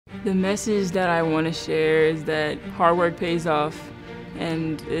The message that I want to share is that hard work pays off,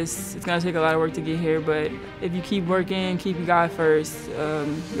 and it's going to take a lot of work to get here, but if you keep working, keep your God first,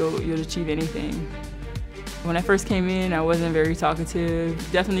 you'll achieve anything. When I first came in, I wasn't very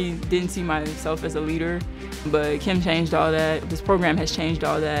talkative, definitely didn't see myself as a leader, but Kim changed all that. This program has changed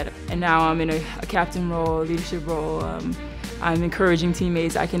all that, and now I'm in a captain role, a leadership role. I'm encouraging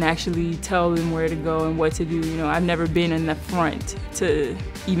teammates. I can actually tell them where to go and what to do. You know, I've never been in the front to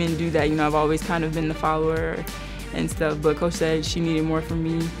even do that. You know, I've always kind of been the follower and stuff, but Coach said she needed more from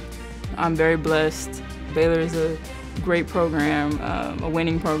me. I'm very blessed. Baylor is a great program, a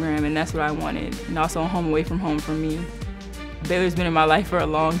winning program, and that's what I wanted. And also a home away from home for me. Baylor's been in my life for a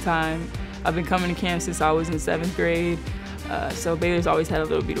long time. I've been coming to camp since I was in 7th grade, so Baylor's always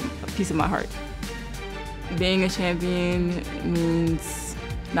had a piece of my heart. Being a champion means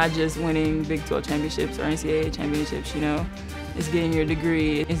not just winning Big 12 championships or NCAA championships, you know. It's getting your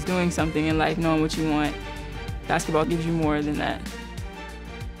degree. It's doing something in life, knowing what you want. Basketball gives you more than that.